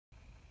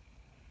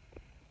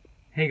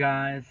Hey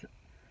guys,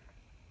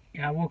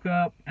 yeah, I woke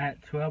up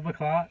at 12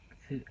 o'clock.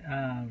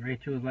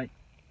 Rachel was like,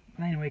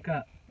 Blaine, wake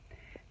up.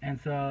 And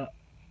so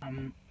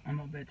I'm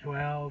up at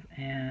 12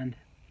 and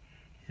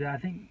she said, I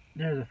think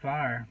there's a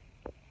fire.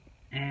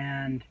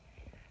 And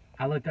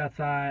I looked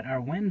outside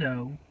our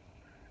window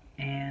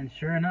and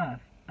sure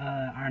enough,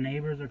 our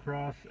neighbors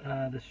across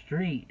the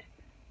street,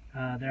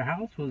 their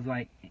house was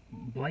like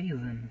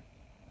blazing.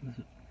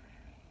 It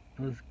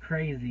was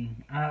crazy.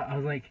 I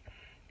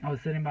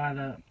was sitting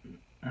by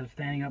I was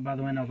standing up by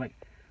the window. I was like,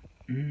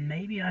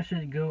 maybe I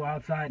should go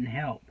outside and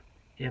help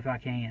if I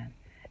can.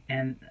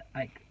 And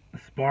like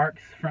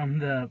sparks from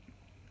the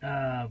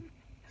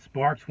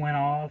sparks went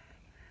off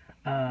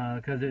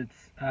because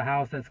it's a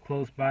house that's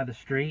close by the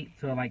street.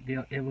 So like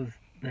it was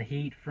the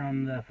heat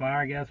from the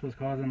fire, I guess, was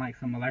causing like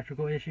some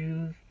electrical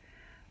issues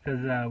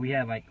because we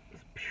had like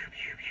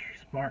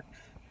sparks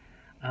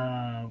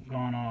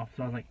going off.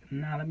 So I was like,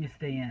 nah, let me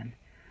stay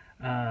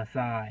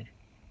inside.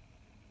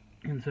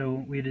 And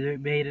so we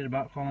debated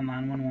about calling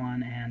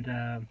 911,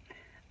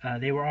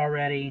 and they were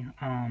already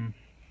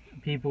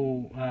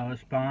people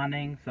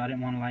responding, so I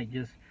didn't want to like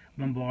just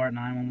bombard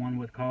 911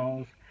 with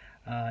calls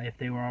if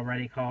they were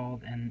already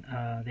called, and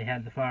they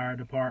had the fire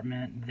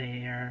department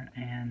there,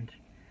 and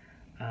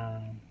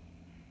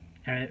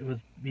it was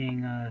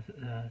being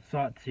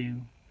sought to,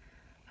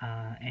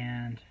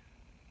 and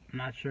I'm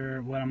not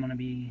sure what I'm going to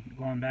be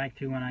going back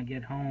to when I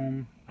get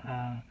home.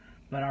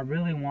 But I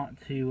really want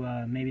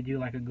to maybe do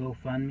like a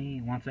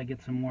GoFundMe once I get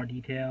some more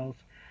details.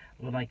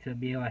 I would like to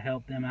be able to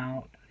help them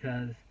out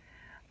because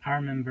I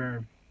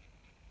remember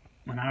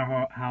when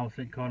our house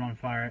had caught on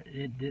fire.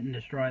 It didn't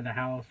destroy the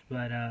house,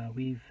 but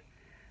we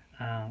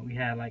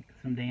had like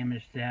some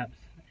damaged steps,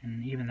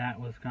 and even that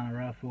was kind of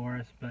rough for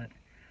us. But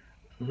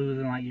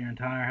losing like your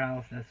entire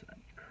house, that's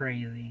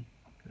crazy.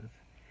 Because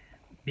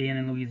being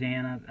in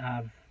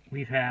Louisiana,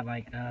 we've had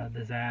like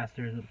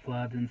disasters with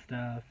floods and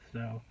stuff,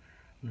 so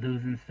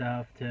losing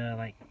stuff to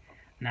like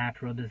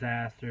natural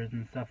disasters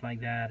and stuff like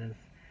that is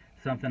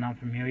something I'm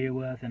familiar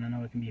with, and I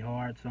know it can be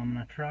hard. So I'm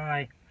gonna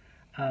try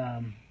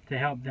to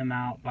help them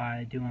out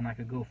by doing like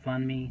a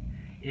GoFundMe.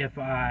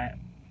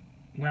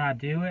 When I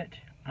do it,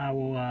 I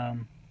will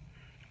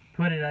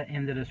put it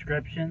in the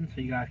description so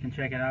you guys can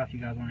check it out if you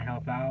guys want to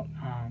help out.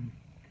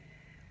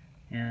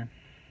 Yeah,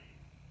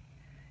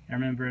 I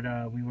remembered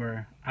we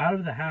were out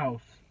of the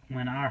house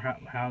when our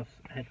house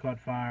had caught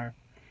fire,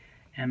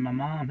 and my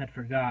mom had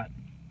forgot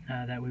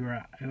that we were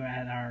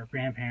at our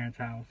grandparents'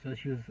 house, so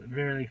she was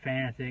really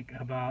frantic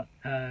about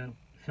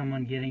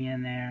someone getting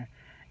in there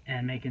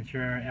and making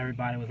sure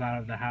everybody was out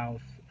of the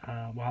house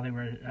while they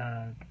were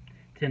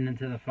tending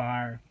to the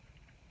fire.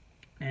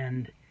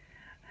 And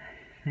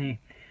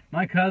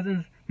my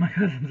cousins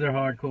are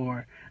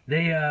hardcore.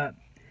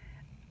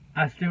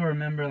 I still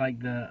remember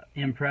like the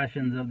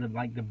impressions of the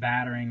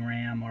battering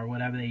ram or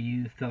whatever they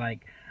used to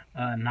like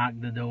knock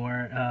the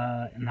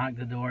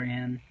door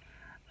in.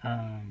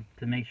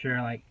 To make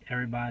sure like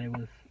everybody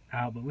was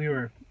out, but we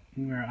were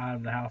out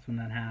of the house when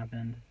that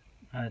happened.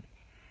 But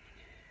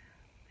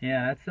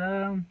yeah,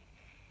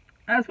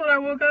 that's what I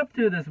woke up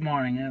to this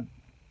morning.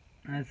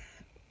 That's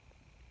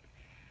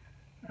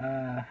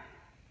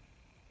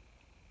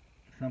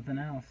something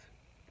else.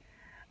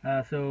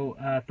 So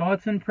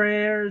thoughts and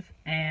prayers,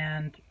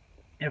 and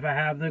if I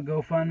have the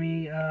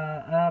GoFundMe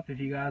up, if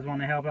you guys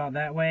want to help out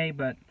that way,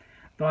 but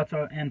thoughts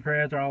and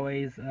prayers are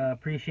always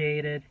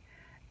appreciated.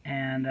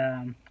 And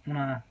I want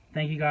to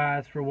thank you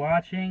guys for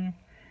watching,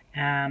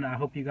 and I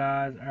hope you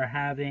guys are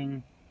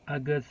having a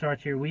good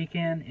start to your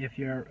weekend if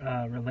you're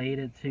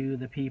related to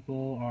the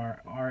people,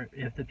 or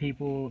if the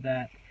people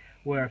that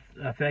were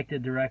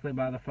affected directly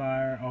by the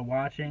fire are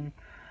watching.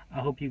 I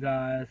hope you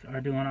guys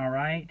are doing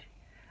alright.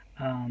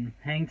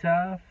 Hang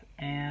tough,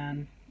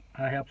 and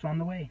help's on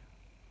the way.